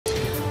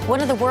One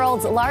of the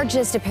world's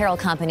largest apparel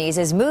companies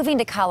is moving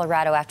to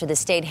Colorado after the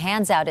state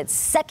hands out its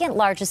second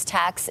largest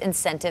tax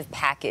incentive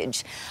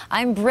package.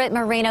 I'm Britt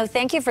Moreno.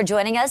 Thank you for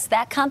joining us.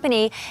 That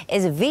company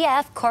is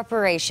VF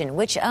Corporation,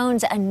 which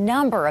owns a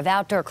number of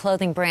outdoor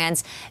clothing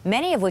brands,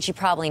 many of which you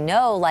probably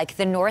know, like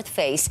the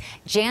NorthFace,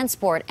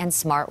 JanSport, and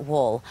Smart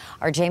Wool.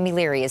 Our Jamie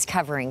Leary is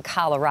covering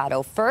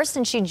Colorado first,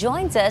 and she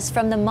joins us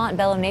from the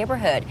Montbello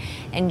neighborhood.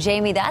 And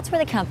Jamie, that's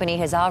where the company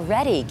has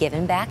already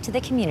given back to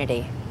the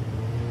community.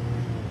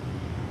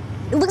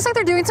 It looks like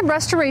they're doing some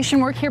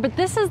restoration work here, but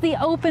this is the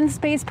open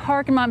space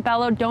park in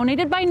Montbello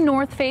donated by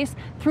NorthFace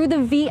through the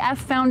VF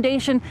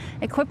Foundation,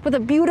 equipped with a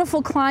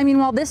beautiful climbing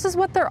wall. This is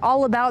what they're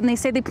all about, and they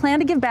say they plan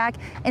to give back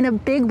in a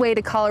big way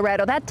to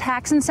Colorado. That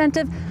tax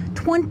incentive,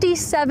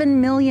 $27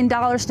 million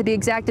to be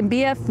exact, and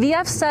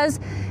VF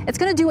says it's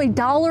going to do a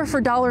dollar for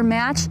dollar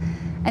match,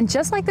 and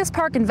just like this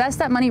park, invest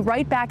that money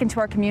right back into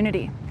our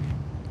community.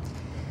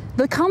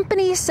 The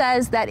company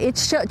says that it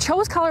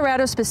chose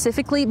Colorado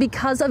specifically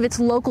because of its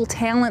local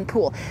talent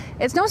pool.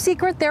 It's no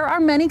secret there are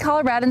many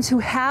Coloradans who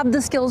have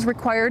the skills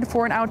required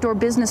for an outdoor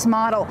business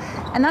model.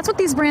 And that's what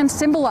these brands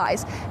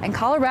symbolize. And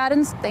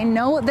Coloradans, they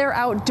know they're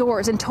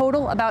outdoors. In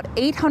total, about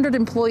 800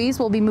 employees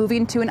will be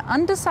moving to an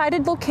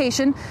undecided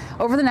location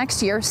over the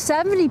next year.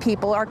 70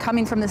 people are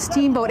coming from the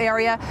Steamboat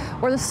area,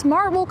 where the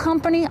Smart Wool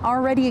company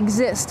already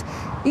exists.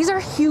 These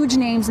are huge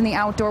names in the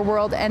outdoor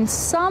world, and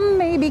some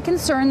may be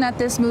concerned that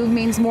this move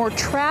means more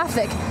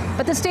traffic,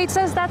 but the state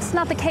says that's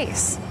not the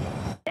case.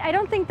 I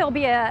don't think there'll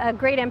be a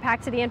great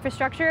impact to the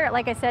infrastructure.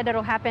 Like I said,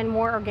 it'll happen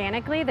more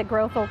organically. The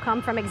growth will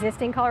come from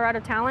existing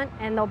Colorado talent,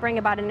 and they'll bring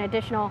about an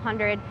additional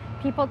 100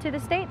 people to the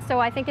state. So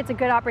I think it's a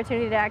good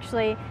opportunity to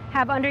actually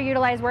have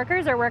underutilized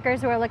workers or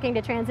workers who are looking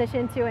to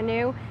transition to a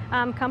new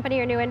company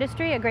or new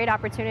industry, a great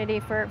opportunity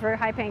for a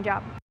high-paying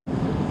job.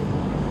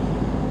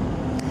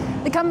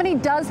 The company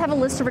does have a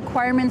list of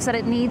requirements that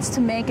it needs to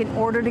make in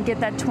order to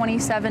get that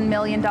 $27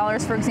 million.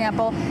 For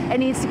example, it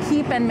needs to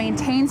keep and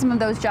maintain some of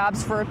those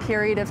jobs for a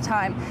period of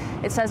time.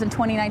 It says in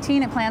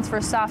 2019 it plans for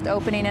a soft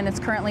opening, and it's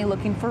currently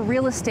looking for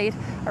real estate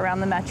around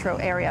the metro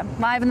area.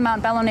 Live in the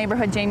Montbello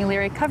neighborhood, Jamie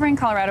Leary covering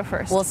Colorado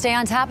First. We'll stay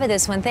on top of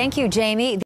this one. Thank you, Jamie.